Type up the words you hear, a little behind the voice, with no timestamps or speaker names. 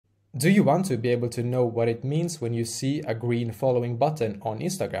Do you want to be able to know what it means when you see a green following button on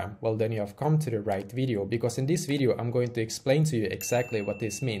Instagram? Well, then you have come to the right video, because in this video I'm going to explain to you exactly what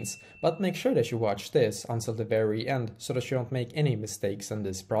this means. But make sure that you watch this until the very end so that you don't make any mistakes in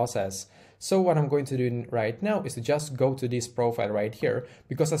this process. So what I'm going to do right now is to just go to this profile right here,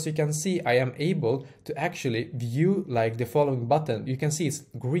 because as you can see, I am able to actually view like the following button. You can see it's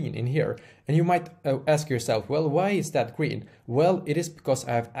green in here. And you might ask yourself, well, why is that green? Well, it is because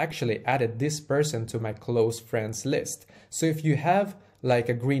I have actually added this person to my close friends list. So if you have like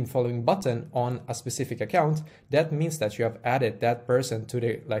a green following button on a specific account, that means that you have added that person to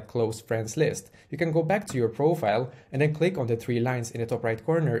the like close friends list. You can go back to your profile and then click on the three lines in the top right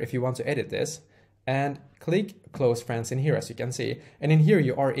corner if you want to edit this, and click close friends in here, as you can see. And in here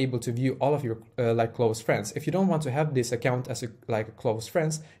you are able to view all of your like close friends. If you don't want to have this account as a close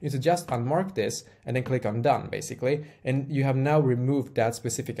friends, you need to just unmark this and then click on done basically, and you have now removed that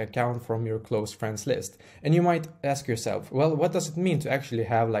specific account from your close friends list. And you might ask yourself, well, what does it mean to actually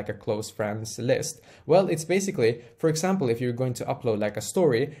have like a close friends list? Well, it's basically, for example, if you're going to upload like a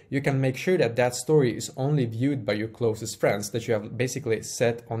story, you can make sure that that story is only viewed by your closest friends that you have basically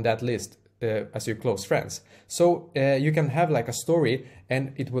set on that list as your close friends. So you can have like a story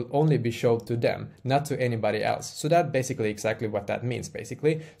and it will only be shown to them, not to anybody else. So that basically exactly what that means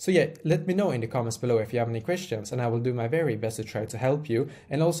basically. So yeah, let me know in the comments below if you have any questions, and I will do my very best to try to help you.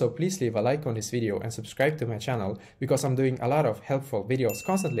 And also please leave a like on this video and subscribe to my channel, because I'm doing a lot of helpful videos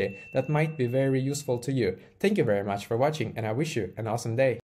constantly that might be very useful to you. Thank you very much for watching, and I wish you an awesome day.